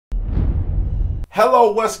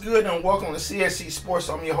Hello, what's good, and welcome to CSC Sports.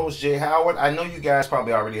 I'm your host, Jay Howard. I know you guys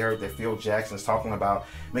probably already heard that Phil Jackson's talking about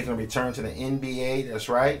making a return to the NBA. That's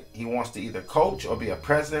right. He wants to either coach or be a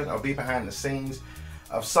president or be behind the scenes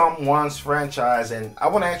of someone's franchise. And I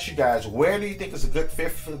want to ask you guys, where do you think is a good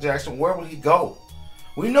fit for Phil Jackson? Where will he go?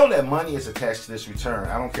 We know that money is attached to this return.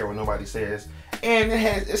 I don't care what nobody says. And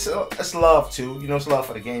it's love too. You know, it's love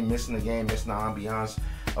for the game, missing the ambiance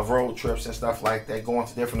of road trips and stuff like that, going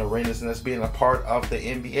to different arenas and us being a part of the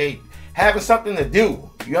NBA, having something to do.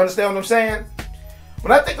 You understand what I'm saying?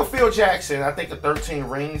 When I think of Phil Jackson, I think of 13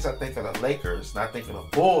 rings, I think of the Lakers, and I think of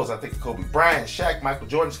the Bulls, I think of Kobe Bryant, Shaq, Michael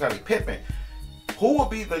Jordan, Scottie Pippen. Who will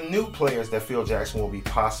be the new players that Phil Jackson will be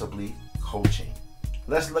possibly coaching?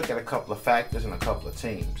 Let's look at a couple of factors and a couple of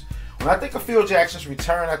teams. When I think of Phil Jackson's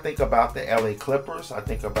return, I think about the LA Clippers. I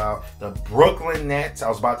think about the Brooklyn Nets. I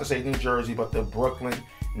was about to say New Jersey, but the Brooklyn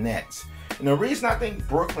Nets. And the reason I think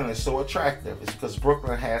Brooklyn is so attractive is because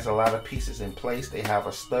Brooklyn has a lot of pieces in place. They have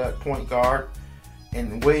a stud point guard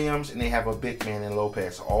in Williams, and they have a big man in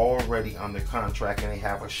Lopez already under contract, and they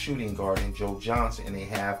have a shooting guard in Joe Johnson, and they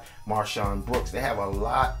have Marshawn Brooks. They have a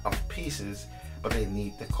lot of pieces, but they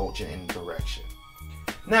need the coaching and direction.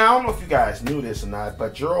 Now, I don't know if you guys knew this or not,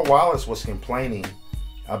 but Gerald Wallace was complaining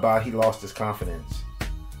about he lost his confidence.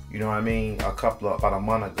 You know what I mean? About a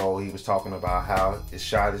month ago, he was talking about how his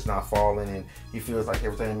shot is not falling and he feels like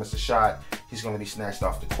every time he misses a shot, he's going to be snatched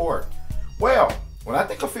off the court. Well, when I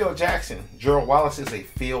think of Phil Jackson, Gerald Wallace is a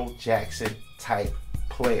Phil Jackson type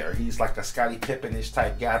player. He's like a Scottie Pippen-ish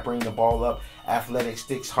type guy, bring the ball up, athletic,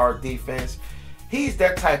 sticks, hard defense. He's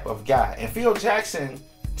that type of guy. And Phil Jackson,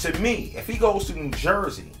 to me, if he goes to New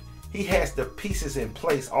Jersey, he has the pieces in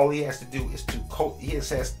place. All he has to do is to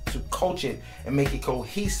coach it and make it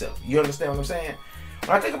cohesive. You understand what I'm saying?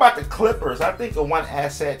 When I think about the Clippers, I think of one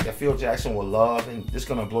asset that Phil Jackson will love, and this is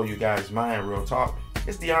going to blow you guys' mind, real talk.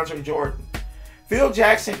 It's DeAndre Jordan. Phil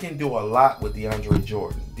Jackson can do a lot with DeAndre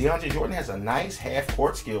Jordan. DeAndre Jordan has a nice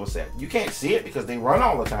half-court skill set. You can't see it because they run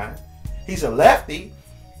all the time. He's a lefty.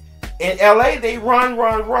 In LA, they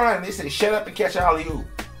run. They say, shut up and catch alley-oop.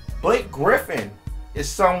 Blake Griffin is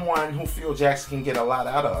someone who Phil Jackson can get a lot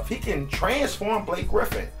out of. He can transform Blake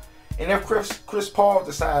Griffin. And if Chris Paul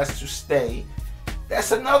decides to stay,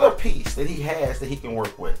 that's another piece that he has that he can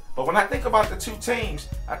work with. But when I think about the two teams,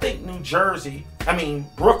 I think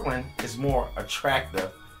Brooklyn is more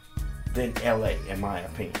attractive than LA, in my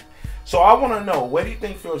opinion. So I want to know, where do you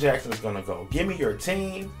think Phil Jackson is going to go? Give me your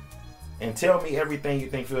team and tell me everything you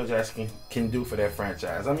think Phil Jackson can do for that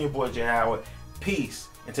franchise. I'm your boy, Jay Howard. Peace.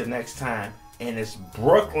 Until next time. And it's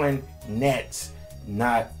Brooklyn Nets,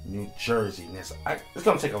 not New Jersey Nets. It's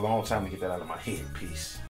going to take a long time to get that out of my head. Peace.